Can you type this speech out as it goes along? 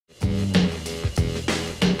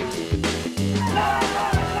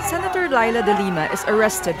Leila de Lima is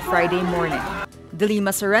arrested Friday morning. De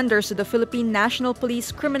Lima surrenders to the Philippine National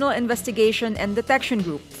Police Criminal Investigation and Detection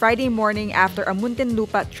Group Friday morning after a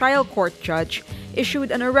Muntinlupa trial court judge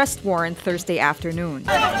issued an arrest warrant Thursday afternoon.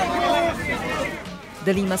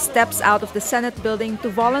 De Lima steps out of the Senate building to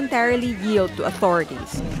voluntarily yield to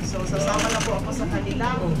authorities. So, sasama na po ako sa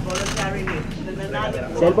kanila, voluntarily.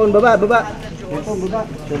 Cellphone baba. Cellphone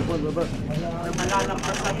baba.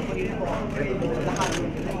 Malalampasan ko rin po lahat.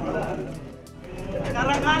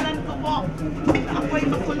 Karangalan ko po na ako'y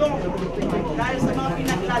makulong dahil sa mga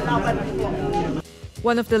pinaglalaban ko po.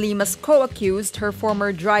 One of De Lima's co-accused, her former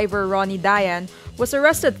driver Ronnie Dayan, was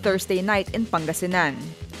arrested Thursday night in Pangasinan.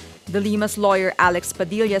 De Lima's lawyer Alex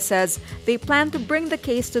Padilla says they plan to bring the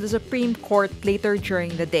case to the Supreme Court later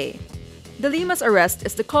during the day. De Lima's arrest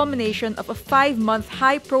is the culmination of a 5-month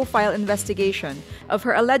high-profile investigation of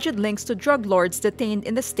her alleged links to drug lords detained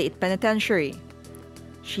in the state penitentiary.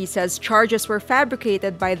 She says charges were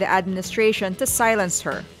fabricated by the administration to silence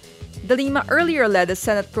her. De Lima earlier led a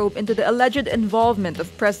Senate probe into the alleged involvement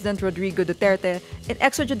of President Rodrigo Duterte in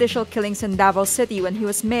extrajudicial killings in Davao City when he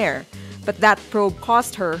was mayor, but that probe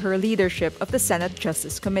cost her her leadership of the Senate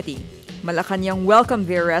Justice Committee. Malacanang welcomed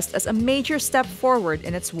the arrest as a major step forward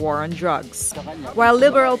in its war on drugs, while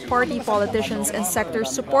Liberal Party politicians and sectors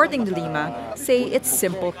supporting De Lima say it's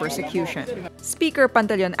simple persecution. Speaker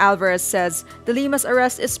Pantaleon Alvarez says De Lima's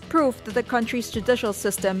arrest is proof that the country's judicial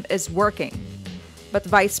system is working. But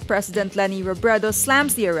Vice President Leni Robredo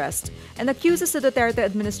slams the arrest and accuses the Duterte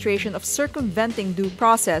administration of circumventing due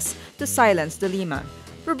process to silence De Lima.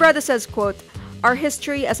 Robredo says, quote, "Our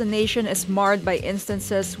history as a nation is marred by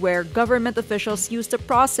instances where government officials use the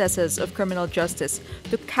processes of criminal justice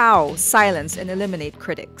to cow, silence, and eliminate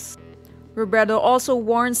critics." Robredo also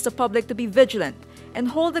warns the public to be vigilant and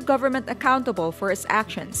hold the government accountable for its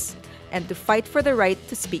actions, and to fight for the right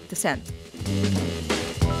to speak dissent.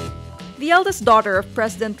 The eldest daughter of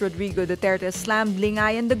President Rodrigo Duterte slammed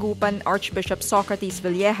Lingayen Dagupan Archbishop Socrates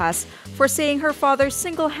Villegas for saying her father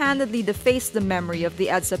single-handedly defaced the memory of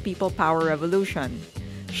the EDSA People Power Revolution.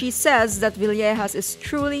 She says that Villegas is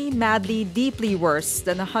truly, madly, deeply worse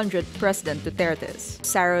than 100 President Dutertes.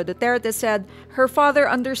 Sara Duterte said her father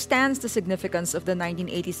understands the significance of the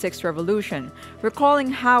 1986 revolution,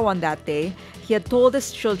 recalling how on that day he had told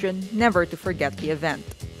his children never to forget the event.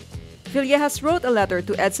 Villegas wrote a letter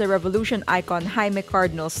to EDSA Revolution icon Jaime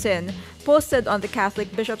Cardinal Sin, posted on the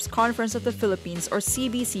Catholic Bishops' Conference of the Philippines or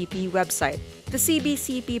CBCP website. The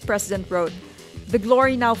CBCP president wrote, "The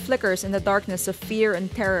glory now flickers in the darkness of fear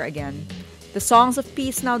and terror again. The songs of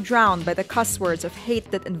peace now drowned by the cuss words of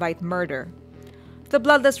hate that invite murder. The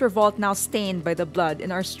bloodless revolt now stained by the blood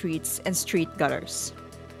in our streets and street gutters."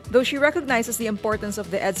 Though she recognizes the importance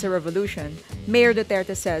of the EDSA revolution, Mayor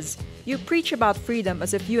Duterte says, "You preach about freedom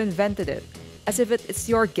as if you invented it, as if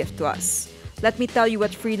it's your gift to us. Let me tell you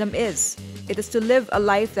what freedom is. It is to live a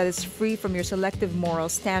life that is free from your selective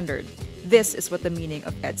moral standard. This is what the meaning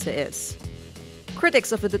of EDSA is."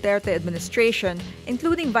 Critics of the Duterte administration,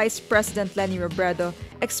 including Vice President Leni Robredo,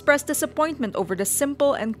 expressed disappointment over the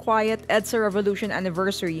simple and quiet EDSA Revolution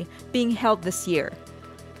anniversary being held this year.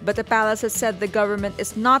 But the palace has said the government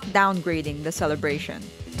is not downgrading the celebration.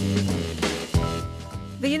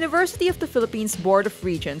 The University of the Philippines Board of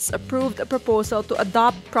Regents approved a proposal to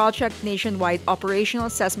adopt Project Nationwide Operational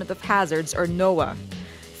Assessment of Hazards, or NOAA,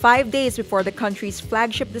 5 days before the country's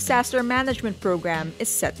flagship disaster management program is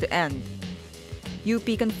set to end.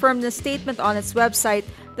 UP confirmed in a statement on its website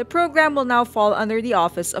the program will now fall under the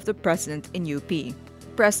office of the president in UP.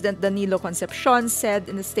 President Danilo Concepcion said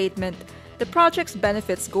in a statement, "The project's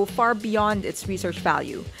benefits go far beyond its research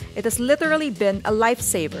value. It has literally been a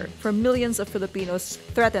lifesaver for millions of Filipinos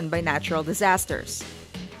threatened by natural disasters.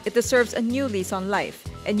 It deserves a new lease on life,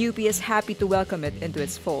 and UP is happy to welcome it into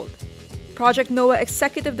its fold." Project NOAA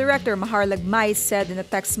Executive Director Mahar Lagmay said in a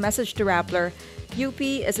text message to Rappler,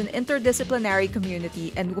 "UP is an interdisciplinary community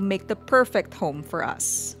and will make the perfect home for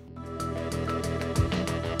us."